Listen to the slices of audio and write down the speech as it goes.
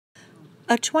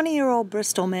A 20-year-old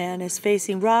Bristol man is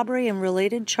facing robbery and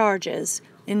related charges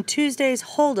in Tuesday's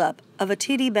holdup of a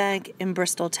TD Bank in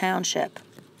Bristol Township.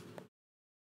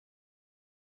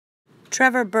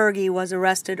 Trevor Bergey was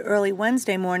arrested early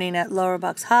Wednesday morning at Lower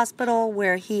Bucks Hospital,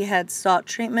 where he had sought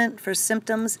treatment for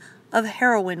symptoms of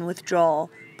heroin withdrawal,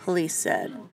 police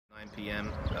said. 9 p.m.,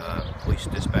 police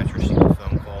dispatcher received a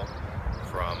phone call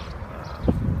from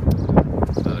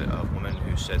a woman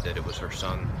who said that it was her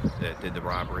son that did the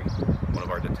robbery. One of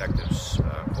our detectives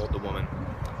called the woman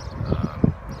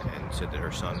and said that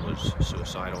her son was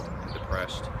suicidal and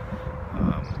depressed.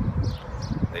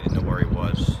 They didn't know where he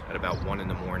was. At about 1 in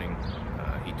the morning,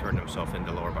 he turned himself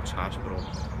into Lower Bucks Hospital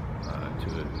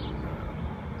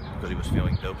because he was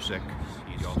feeling dope sick.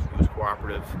 He was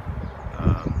cooperative.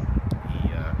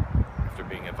 After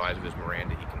being advised of his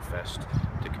Miranda, he confessed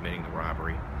to committing the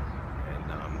robbery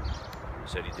and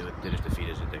said he did it to defeat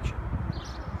his addiction.